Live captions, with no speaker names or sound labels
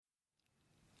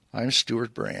I'm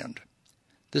Stuart Brand.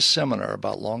 This seminar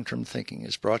about long-term thinking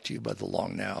is brought to you by the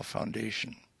Long Now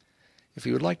Foundation. If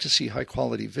you would like to see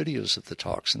high-quality videos of the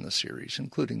talks in the series,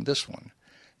 including this one,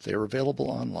 they are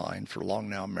available online for Long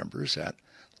Now members at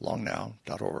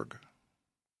longnow.org.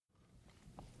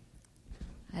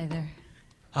 Hi there.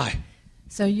 Hi.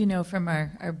 So you know from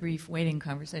our brief waiting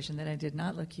conversation that I did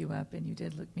not look you up, and you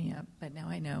did look me up, but now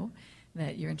I know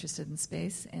that you're interested in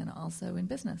space and also in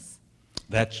business.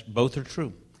 Both are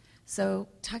true. So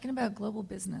talking about global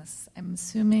business, I'm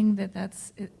assuming that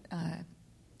that's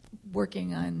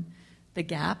working on the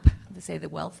gap, say the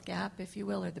wealth gap, if you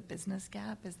will, or the business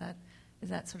gap. Is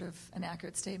that sort of an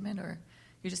accurate statement, or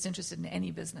you're just interested in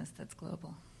any business that's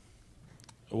global?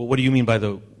 Well, what do you mean by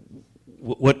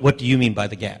what do you mean by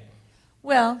the gap?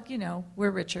 Well,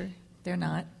 we're richer. They're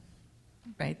not.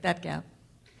 Right, that gap.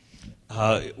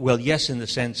 Well, yes, in the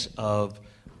sense of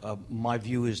my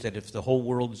view is that if the whole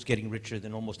world is getting richer,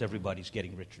 then almost everybody's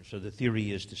getting richer. So the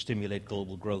theory is to stimulate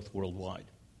global growth worldwide.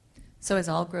 So is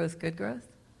all growth good growth?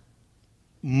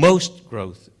 Most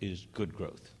growth is good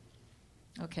growth.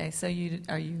 Okay, so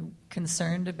are you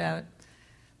concerned about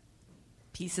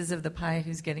pieces of the pie,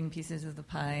 who's getting pieces of the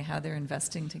pie, how they're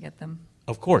investing to get them?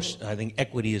 Of course. I think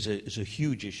equity is a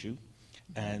huge issue.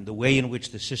 And the way in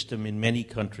which the system in many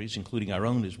countries, including our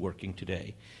own, is working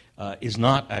today is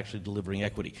not actually delivering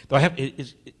equity. Though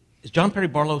is John Perry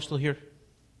Barlow still here?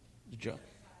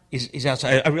 He's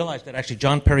outside. I realize that actually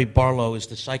John Perry Barlow is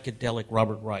the psychedelic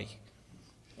Robert Reich.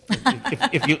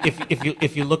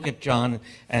 If you look at John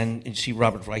and you see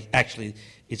Robert Reich,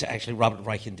 it's actually Robert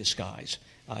Reich in disguise.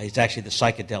 It's actually the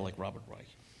psychedelic Robert Reich.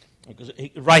 Because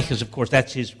Reich is, of course,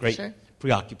 that's his great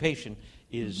preoccupation,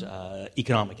 is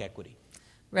economic equity.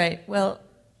 Right. Well,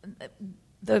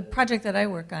 the project that I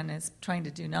work on is trying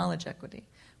to do knowledge equity,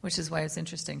 which is why it's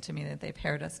interesting to me that they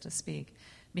paired us to speak,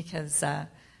 because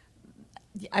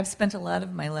I've spent a lot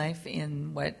of my life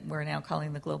in what we're now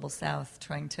calling the Global South,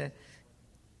 trying to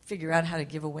figure out how to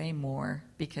give away more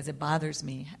because it bothers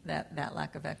me, that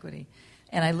lack of equity.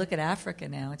 And I look at Africa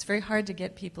now. It's very hard to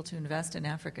get people to invest in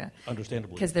Africa.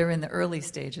 Understandably. Because they're in the early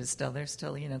stages still. They're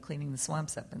still, cleaning the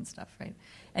swamps up and stuff, right?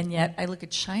 And yet I look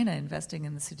at China investing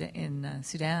in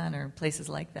Sudan or places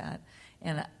like that.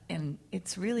 And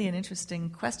it's really an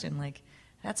interesting question. Like,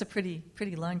 that's a pretty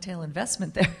long-tail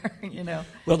investment there,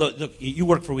 Well, look, you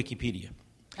work for Wikipedia.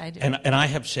 I do. And I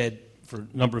have said for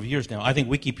a number of years now, I think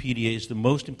Wikipedia is the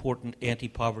most important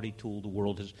anti-poverty tool the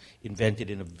world has invented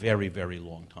in a very, very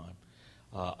long time.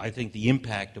 I think the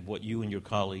impact of what you and your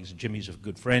colleagues, Jimmy's a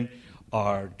good friend,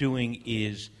 are doing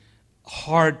is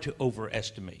hard to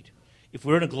overestimate. If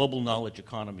we're in a global knowledge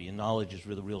economy, and knowledge is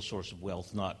the real source of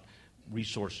wealth, not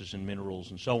resources and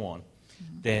minerals and so on,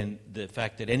 then the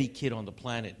fact that any kid on the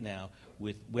planet now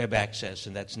with web access,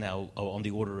 and that's now on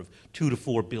the order of 2 to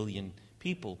 4 billion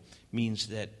people, means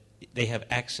that they have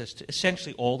access to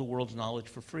essentially all the world's knowledge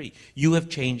for free. You have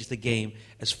changed the game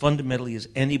as fundamentally as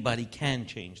anybody can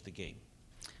change the game.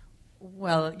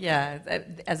 Well, yeah,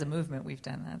 as a movement, we've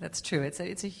done that. That's true. It's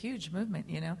a huge movement,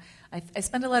 I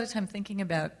spend a lot of time thinking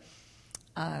about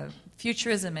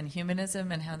futurism and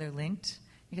humanism and how they're linked,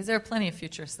 because there are plenty of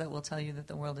futurists that will tell you that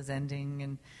the world is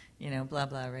ending and, blah,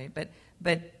 blah, right?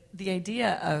 But the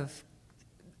idea of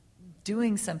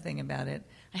doing something about it,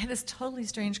 I had this totally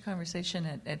strange conversation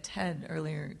at TED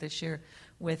earlier this year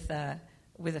with a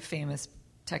famous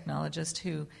technologist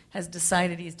who has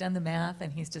decided, he's done the math,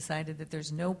 and he's decided that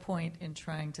there's no point in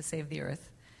trying to save the Earth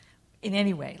in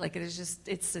any way. Like,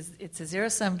 it's a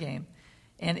zero-sum game.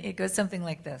 And it goes something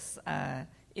like this.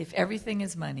 If everything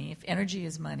is money, if energy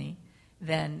is money,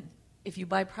 then if you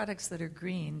buy products that are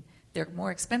green, they're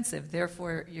more expensive.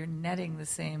 Therefore, you're netting the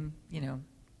same,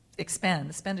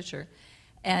 expenditure.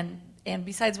 And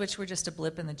besides which, we're just a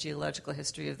blip in the geological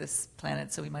history of this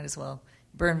planet, so we might as well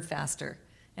burn faster.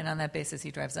 And on that basis,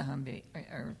 he drives a Humvee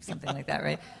or something like that,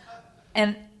 right?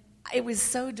 And it was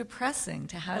so depressing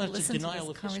to have to listen to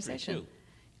this conversation. Too.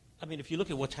 I mean, if you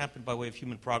look at what's happened by way of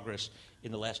human progress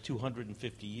in the last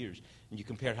 250 years, and you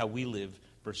compare how we live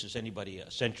versus anybody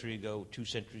a century ago, 2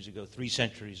 centuries ago, 3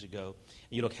 centuries ago,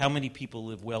 and you look how many people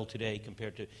live well today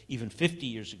compared to even 50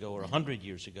 years ago or 100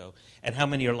 years ago, and how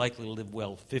many are likely to live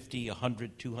well 50,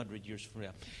 100, 200 years from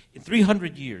now. In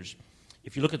 300 years,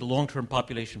 if you look at the long-term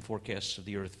population forecasts of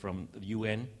the Earth from the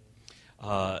UN,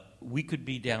 we could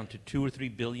be down to 2 or 3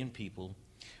 billion people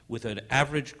with an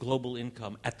average global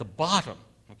income at the bottom,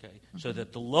 okay, so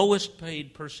that the lowest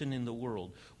paid person in the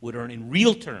world would earn in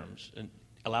real terms, and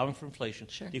allowing for inflation,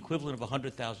 the equivalent of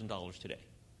 $100,000 today.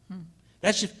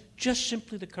 That's if just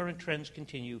simply the current trends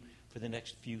continue for the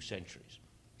next few centuries.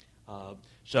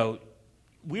 So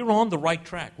we're on the right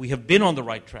track. We have been on the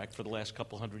right track for the last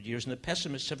couple hundred years, and the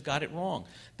pessimists have got it wrong.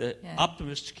 The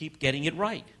optimists keep getting it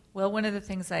right. Well, one of the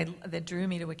things that drew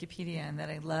me to Wikipedia and that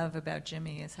I love about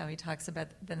Jimmy is how he talks about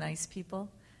the nice people.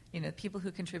 People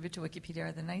who contribute to Wikipedia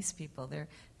are the nice people.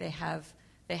 They have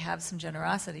some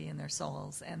generosity in their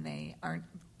souls, and they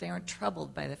aren't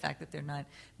troubled by the fact that they're not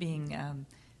being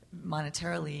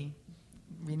monetarily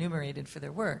remunerated for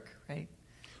their work, right?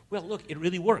 Well, look, it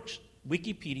really works.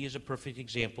 Wikipedia is a perfect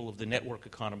example of the network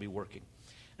economy working.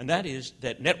 And that is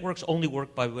that networks only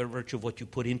work by virtue of what you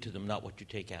put into them, not what you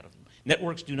take out of them.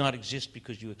 Networks do not exist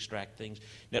because you extract things.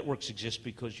 Networks exist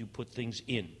because you put things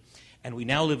in. And we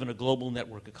now live in a global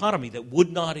network economy that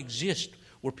would not exist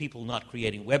were people not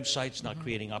creating websites, not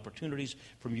creating opportunities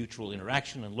for mutual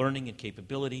interaction and learning and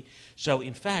capability. So,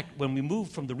 in fact, when we move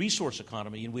from the resource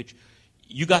economy in which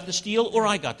you got the steel or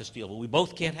I got the steel, well, we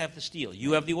both can't have the steel.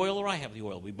 You have the oil or I have the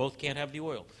oil. We both can't have the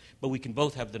oil. But we can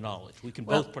both have the knowledge. We can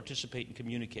both participate and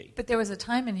communicate. But there was a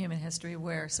time in human history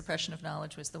where suppression of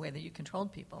knowledge was the way that you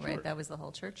controlled people, right? Sure. that was the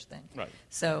whole church thing. Right.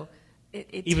 So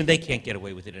even they can't get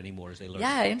away with it anymore as they learn.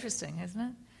 Yeah, interesting, isn't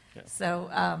it? Yeah. So,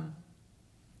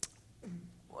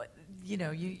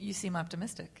 you seem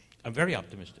optimistic. I'm very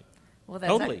optimistic. Well,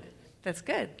 that's totally. That's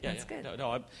good. Yeah, that's good.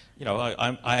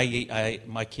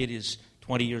 My kid is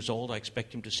 20 years old. I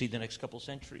expect him to see the next couple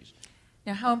centuries.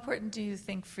 Now, how important do you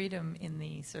think freedom in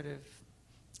the sort of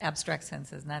abstract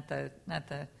sense is, not the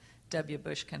W.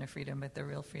 Bush kind of freedom, but the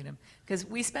real freedom? Because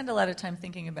we spend a lot of time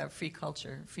thinking about free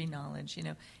culture, free knowledge.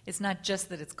 It's not just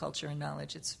that it's culture and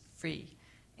knowledge, it's free.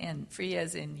 And free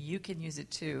as in you can use it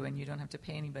too, and you don't have to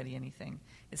pay anybody anything.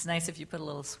 It's nice if you put a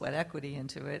little sweat equity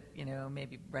into it,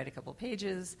 maybe write a couple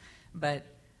pages. But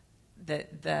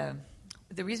the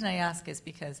reason I ask is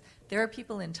because there are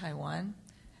people in Taiwan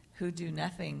who do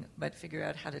nothing but figure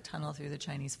out how to tunnel through the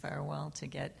Chinese firewall to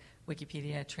get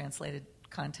Wikipedia translated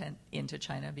content into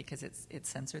China because it's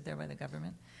censored there by the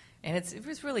government. And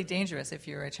it's really dangerous if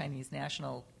you're a Chinese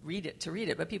national to read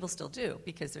it, but people still do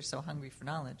because they're so hungry for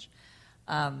knowledge.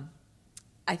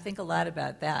 I think a lot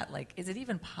about that. Like, is it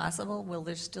even possible? Will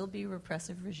there still be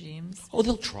repressive regimes? Oh,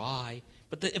 they'll try,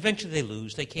 but eventually they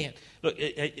lose. They can't. Look,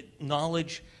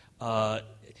 knowledge,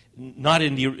 not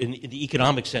in the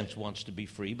economic sense, wants to be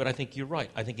free, but I think you're right.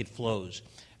 I think it flows,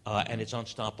 and it's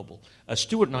unstoppable.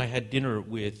 Stuart and I had dinner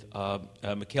with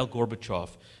Mikhail Gorbachev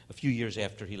a few years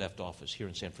after he left office here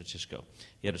in San Francisco.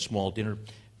 He had a small dinner,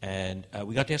 and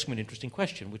we got to ask him an interesting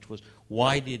question, which was,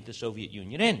 why did the Soviet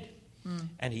Union end?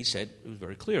 And he said, it was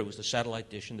very clear, it was the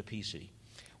satellite dish and the PC.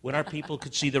 When our people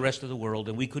could see the rest of the world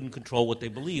and we couldn't control what they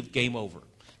believed, game over.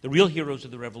 The real heroes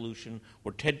of the revolution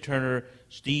were Ted Turner,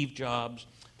 Steve Jobs,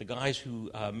 the guys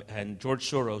who, and George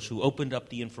Soros, who opened up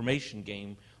the information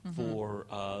game for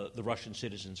the Russian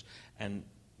citizens, and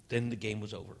then the game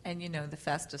was over. And the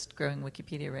fastest growing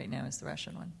Wikipedia right now is the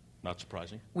Russian one. Not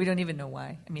surprising. We don't even know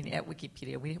why. I mean, at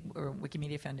Wikipedia, or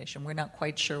Wikimedia Foundation, we're not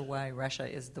quite sure why Russia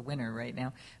is the winner right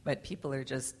now, but people are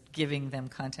just giving them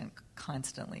content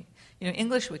constantly.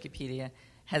 English Wikipedia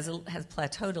has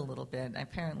plateaued a little bit.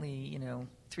 Apparently,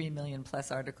 3 million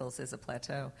plus articles is a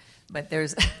plateau, but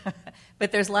there's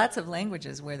lots of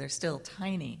languages where they're still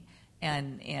tiny,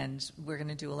 and we're going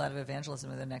to do a lot of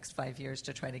evangelism in the next 5 years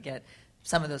to try to get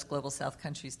some of those global south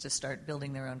countries to start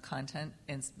building their own content,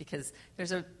 and because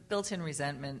there's a built-in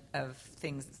resentment of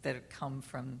things that have come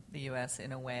from the U.S.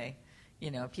 in a way.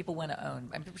 People want to own.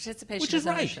 Participation Which is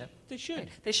right. Ownership. They should. Right.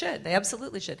 They should. They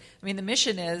absolutely should. I mean, the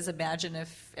mission is, imagine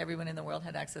if everyone in the world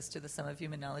had access to the sum of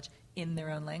human knowledge in their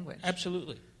own language.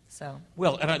 Absolutely. So.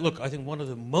 Well, and I think one of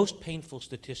the most painful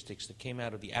statistics that came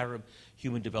out of the Arab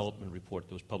Human Development Report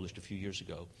that was published a few years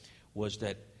ago was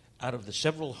that out of the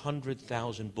several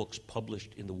 100,000 books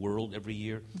published in the world every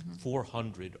year,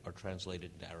 400 are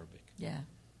translated into Arabic. Yeah.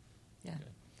 Yeah.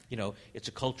 Okay. It's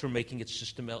a culture making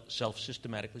itself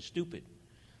systematically stupid.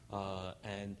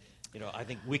 And I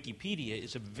think Wikipedia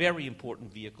is a very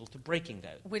important vehicle to breaking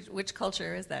that. Which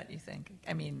culture is that, you think?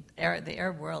 I mean, the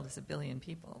Arab world is 1 billion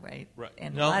people, right? Right.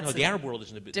 And No, the Arab world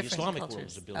isn't 1 billion. The Islamic cultures. world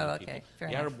is 1 billion people. Fair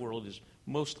the enough. Arab world is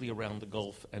mostly around the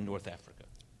Gulf and North Africa.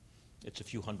 It's a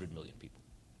few 100 million people.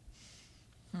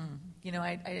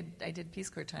 I did Peace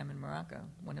Corps time in Morocco,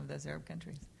 one of those Arab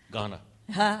countries. Ghana.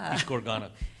 Peace Corps Ghana.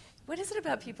 What is it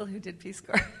about people who did Peace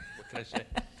Corps? What can I say?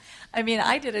 I mean,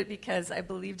 I did it because I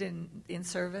believed in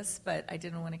service, but I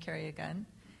didn't want to carry a gun,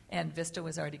 and Vista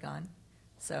was already gone.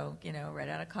 So, right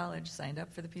out of college, signed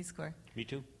up for the Peace Corps. Me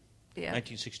too. Yeah.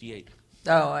 1968.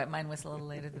 Oh, mine was a little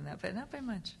later than that, but not by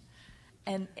much.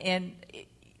 And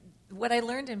what I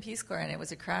learned in Peace Corps, and it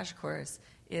was a crash course,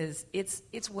 is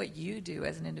it's what you do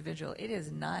as an individual. It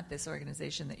is not this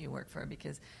organization that you work for,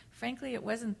 because frankly it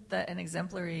wasn't an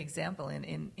exemplary example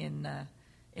in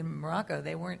Morocco.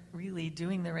 They weren't really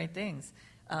doing the right things.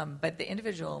 But the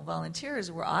individual volunteers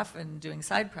were often doing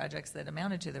side projects that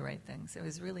amounted to the right things. It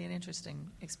was really an interesting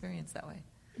experience that way.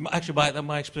 Actually,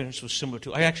 my experience was similar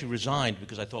to. I actually resigned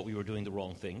because I thought we were doing the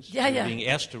wrong things. We were being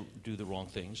asked to do the wrong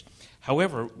things.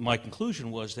 However, my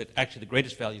conclusion was that actually the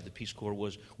greatest value of the Peace Corps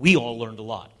was we all learned a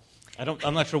lot.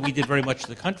 I'm not sure we did very much to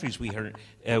the countries we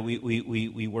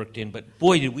worked in, but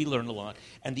boy, did we learn a lot.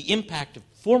 And the impact of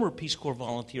former Peace Corps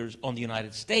volunteers on the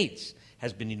United States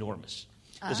has been enormous.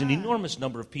 There's an enormous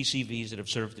number of PCVs that have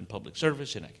served in public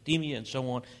service, in academia, and so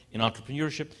on, in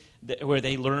entrepreneurship, where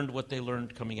they learned what they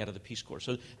learned coming out of the Peace Corps.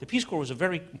 So the Peace Corps was a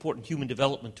very important human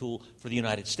development tool for the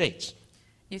United States.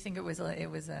 You think it was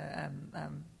a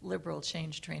liberal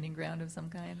change training ground of some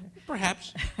kind?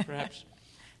 Perhaps.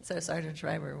 So Sergeant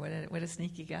Schreiber, what a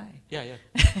sneaky guy. Yeah.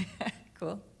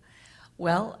 Cool.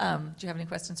 Well, do you have any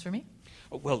questions for me?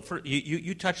 Well,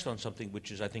 you touched on something which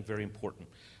is, I think, very important.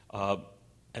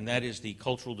 And that is the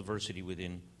cultural diversity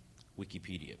within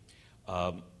Wikipedia.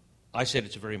 I said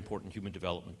it's a very important human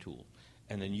development tool.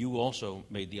 And then you also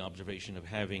made the observation of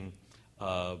having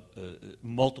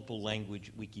multiple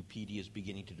language Wikipedias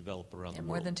beginning to develop around the world.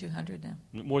 More than 200 now.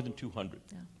 More than 200.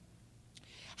 Yeah.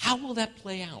 How will that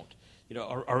play out?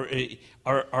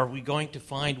 Are we going to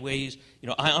find ways?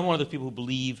 I'm one of those people who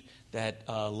believe that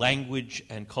language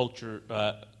and culture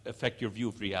affect your view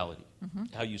of reality.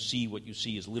 Mm-hmm. How you see what you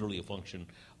see is literally a function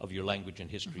of your language and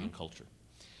history and culture.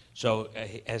 So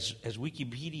as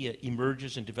Wikipedia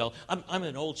emerges and develops, I'm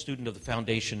an old student of the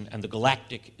Foundation and the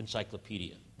Galactic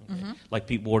Encyclopedia. Okay? Mm-hmm. Like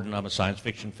Pete Warden, I'm a science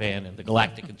fiction fan, and the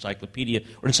Galactic Encyclopedia,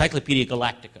 or Encyclopedia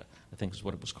Galactica, I think is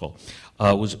what it was called,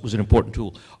 was an important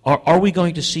tool. Are we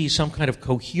going to see some kind of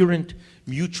coherent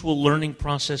mutual learning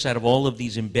process out of all of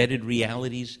these embedded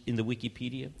realities in the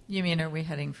Wikipedia? You mean, are we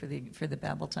heading for the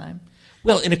Babel time?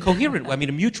 Well, in a coherent way,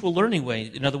 a mutual learning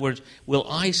way. In other words, will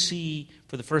I see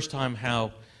for the first time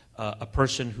how a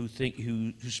person who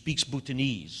speaks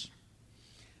Bhutanese,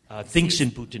 thinks in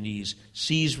Bhutanese,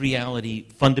 sees reality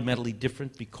fundamentally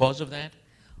different because of that?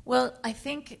 Well, I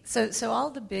think so. All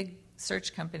the big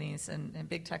search companies and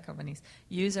big tech companies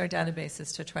use our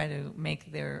databases to try to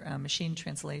make their machine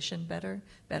translation better.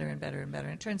 And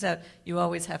it turns out you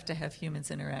always have to have humans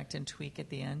interact and tweak at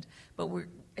the end. But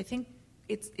I think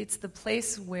it's the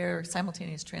place where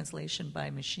simultaneous translation by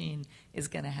machine is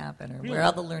going to happen, or really? Where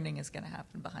all the learning is going to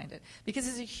happen behind it. Because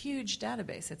it's a huge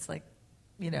database. It's like,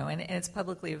 and it's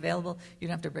publicly available. You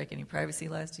don't have to break any privacy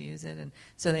laws to use it. And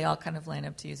so they all kind of line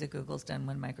up to use it. Google's done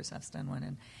one, Microsoft's done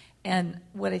one. And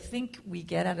what I think we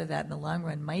get out of that in the long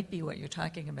run might be what you're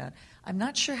talking about. I'm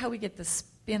not sure how we get the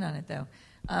spin on it, though.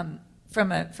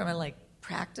 From a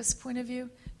practice point of view,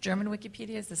 German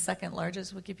Wikipedia is the second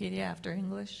largest Wikipedia after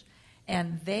English.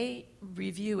 And they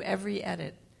review every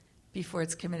edit before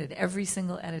it's committed. Every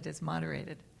single edit is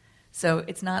moderated. So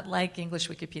it's not like English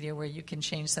Wikipedia where you can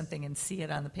change something and see it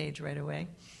on the page right away.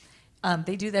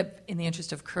 They do that in the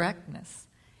interest of correctness.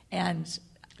 And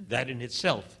that in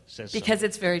itself says because something.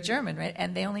 It's very German, right?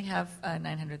 And they only have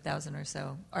 900,000 or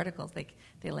so articles. They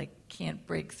can't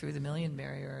break through the million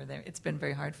barrier. It's been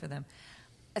very hard for them.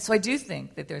 So I do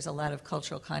think that there's a lot of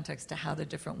cultural context to how the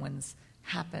different ones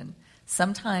happen.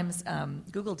 Sometimes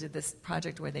Google did this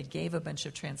project where they gave a bunch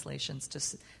of translations to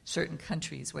certain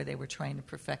countries where they were trying to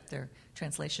perfect their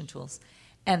translation tools.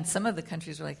 And some of the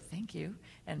countries were like, thank you.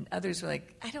 And others were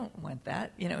like, I don't want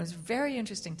that. It was very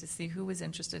interesting to see who was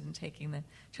interested in taking the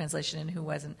translation and who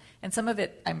wasn't. And some of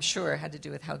it, I'm sure, had to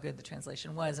do with how good the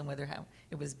translation was and how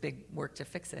it was big work to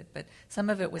fix it. But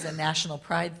some of it was a national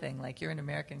pride thing, like you're an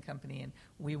American company and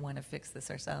we want to fix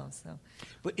this ourselves. So.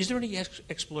 But is there any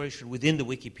exploration within the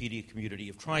Wikipedia community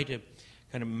of trying to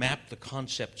kind of map the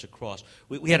concepts across?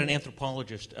 We had an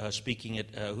anthropologist speaking at,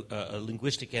 a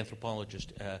linguistic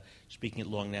anthropologist speaking at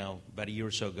Long Now about a year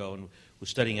or so ago, and was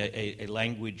studying a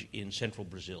language in central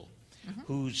Brazil,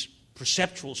 whose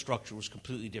perceptual structure was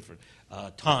completely different.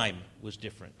 Time was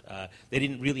different. They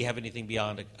didn't really have anything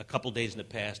beyond a couple days in the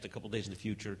past, a couple days in the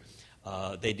future.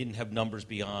 They didn't have numbers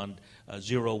beyond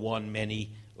 0, 1,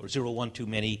 many, or 0, 1, too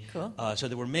many. Cool. So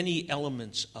there were many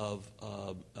elements of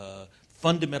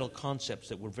fundamental concepts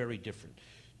that were very different.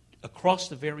 Across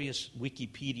the various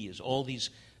Wikipedias, all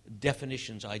these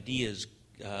definitions, ideas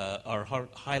are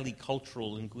highly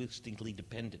cultural, linguistically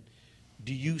dependent.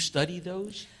 Do you study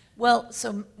those? Well,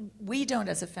 so we don't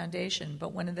as a foundation,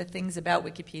 but one of the things about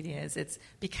Wikipedia is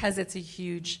because it's a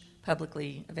huge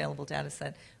publicly available data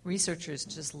set. Researchers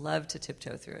just love to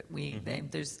tiptoe through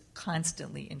it. There's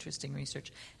constantly interesting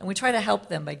research. And we try to help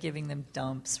them by giving them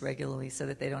dumps regularly so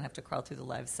that they don't have to crawl through the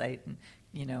live site and,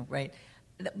 right?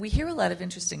 We hear a lot of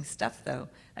interesting stuff, though.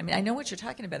 I mean, I know what you're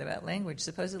talking about language.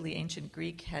 Supposedly ancient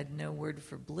Greek had no word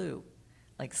for blue,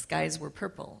 like skies were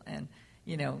purple. And,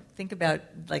 think about,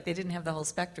 like, they didn't have the whole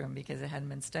spectrum because it hadn't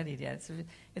been studied yet. So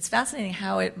it's fascinating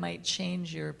how it might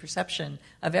change your perception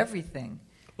of everything.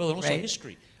 Well, and also right?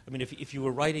 history. I mean, if you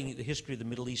were writing the history of the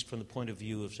Middle East from the point of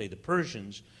view of, say, the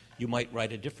Persians, you might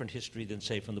write a different history than,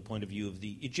 say, from the point of view of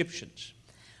the Egyptians.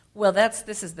 Well,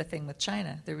 this is the thing with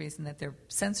China. The reason that they're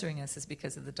censoring us is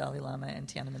because of the Dalai Lama and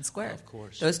Tiananmen Square. Of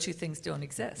course. Those two things don't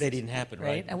exist. They didn't happen,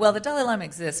 right? Well, the Dalai Lama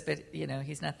exists, but,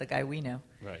 he's not the guy we know.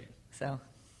 Right. So...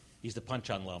 He's the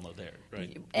punch-on Lama there,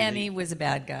 right? And he was a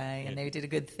bad guy, and they did a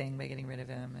good thing by getting rid of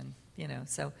him, and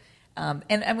so.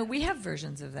 And I mean, we have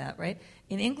versions of that, right?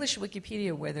 In English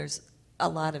Wikipedia, where there's a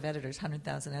lot of editors,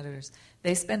 100,000 editors,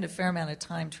 they spend a fair amount of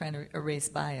time trying to erase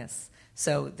bias.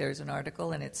 So there's an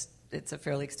article, and it's a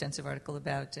fairly extensive article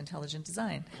about intelligent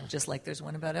design, just like there's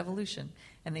one about evolution.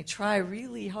 And they try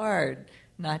really hard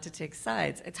not to take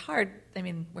sides. It's hard. I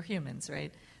mean, we're humans,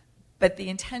 right? But the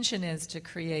intention is to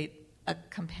create a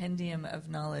compendium of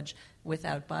knowledge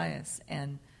without bias.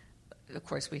 And, of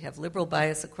course, we have liberal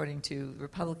bias according to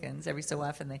Republicans. Every so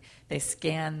often they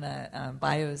scan the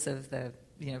bios of the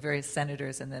various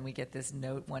senators, and then we get this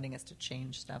note wanting us to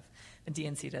change stuff. The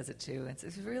DNC does it, too.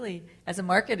 It's really, as a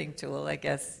marketing tool, I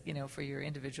guess, for your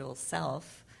individual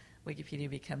self,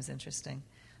 Wikipedia becomes interesting.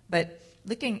 But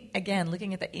looking at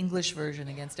the English version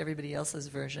against everybody else's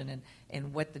version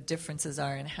and what the differences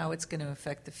are and how it's going to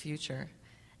affect the future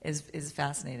is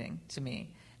fascinating to me.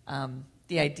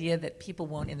 The idea that people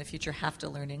won't in the future have to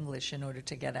learn English in order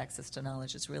to get access to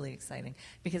knowledge is really exciting.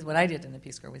 Because what I did in the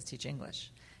Peace Corps was teach English,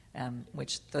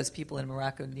 which those people in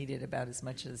Morocco needed about as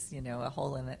much as a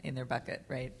hole in their bucket,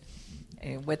 right?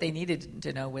 And what they needed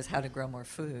to know was how to grow more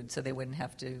food, so they wouldn't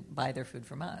have to buy their food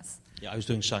from us. Yeah, I was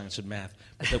doing science and math,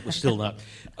 but that was still not.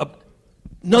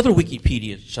 Another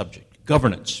Wikipedia subject: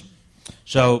 governance.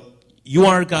 So. You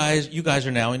guys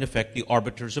are now, in effect, the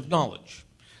arbiters of knowledge.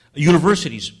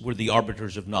 Universities were the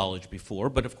arbiters of knowledge before,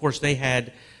 but of course they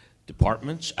had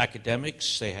departments,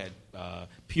 academics, they had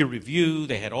peer review,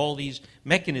 they had all these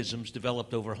mechanisms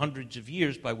developed over hundreds of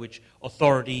years by which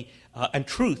authority and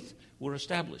truth were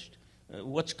established.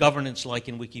 What's governance like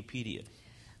in Wikipedia?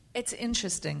 It's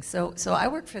interesting. So I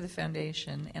work for the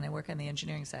foundation, and I work on the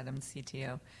engineering side. I'm the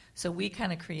CTO. So we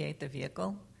kind of create the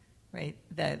vehicle. Right,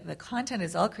 the content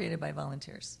is all created by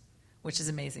volunteers, which is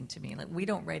amazing to me. Like, we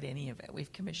don't write any of it.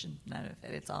 We've commissioned none of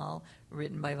it. It's all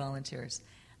written by volunteers.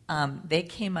 They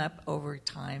came up over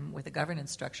time with a governance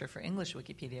structure for English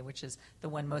Wikipedia, which is the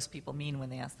one most people mean when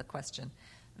they ask the question,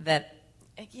 that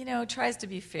tries to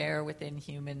be fair within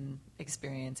human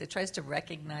experience. It tries to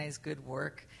recognize good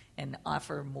work and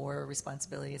offer more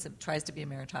responsibilities. It tries to be a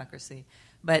meritocracy.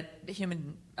 But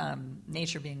human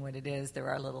nature being what it is, there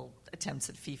are little attempts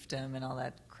at fiefdom and all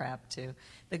that crap, too.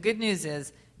 The good news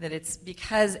is that it's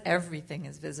because everything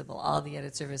is visible. All the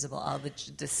edits are visible. All the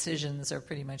decisions are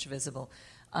pretty much visible.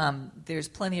 There's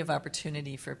plenty of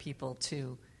opportunity for people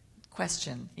to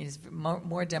question. It's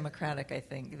more democratic, I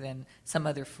think, than some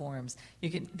other forms.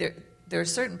 There are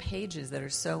certain pages that are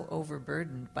so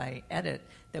overburdened by edit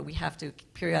that we have to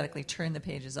periodically turn the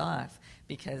pages off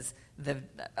because the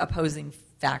opposing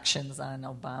factions on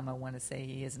Obama want to say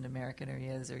he isn't American, or he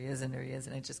is, or he isn't, or he is,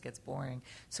 and it just gets boring.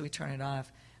 So we turn it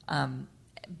off.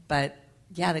 But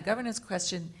yeah, the governance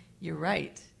question, you're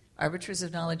right. Arbiters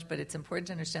of knowledge, but it's important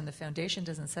to understand the foundation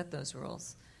doesn't set those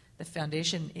rules. The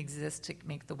foundation exists to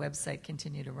make the website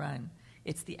continue to run.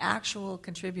 It's the actual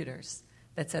contributors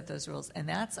that set those rules, and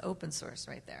that's open source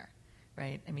right there,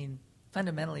 right? I mean,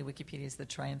 fundamentally, Wikipedia is the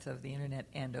triumph of the internet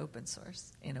and open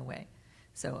source in a way.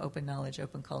 So open knowledge,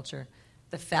 open culture,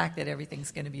 the fact that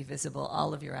everything's going to be visible,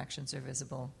 all of your actions are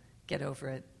visible, get over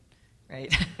it,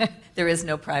 right? There is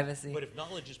no privacy. But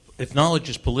if knowledge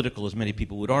is political, as many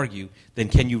people would argue, then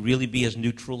can you really be as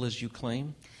neutral as you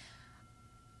claim?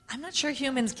 I'm not sure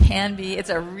humans can be. It's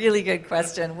a really good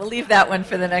question. We'll leave that one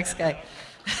for the next guy.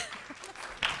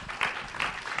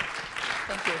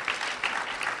 Thank you.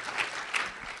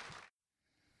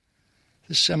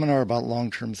 This seminar about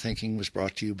long-term thinking was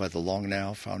brought to you by the Long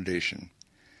Now Foundation.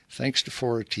 Thanks to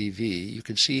Fora TV, you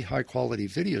can see high-quality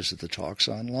videos of the talks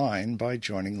online by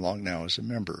joining Long Now as a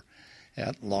member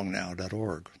at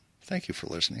longnow.org. Thank you for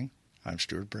listening. I'm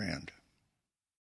Stuart Brand.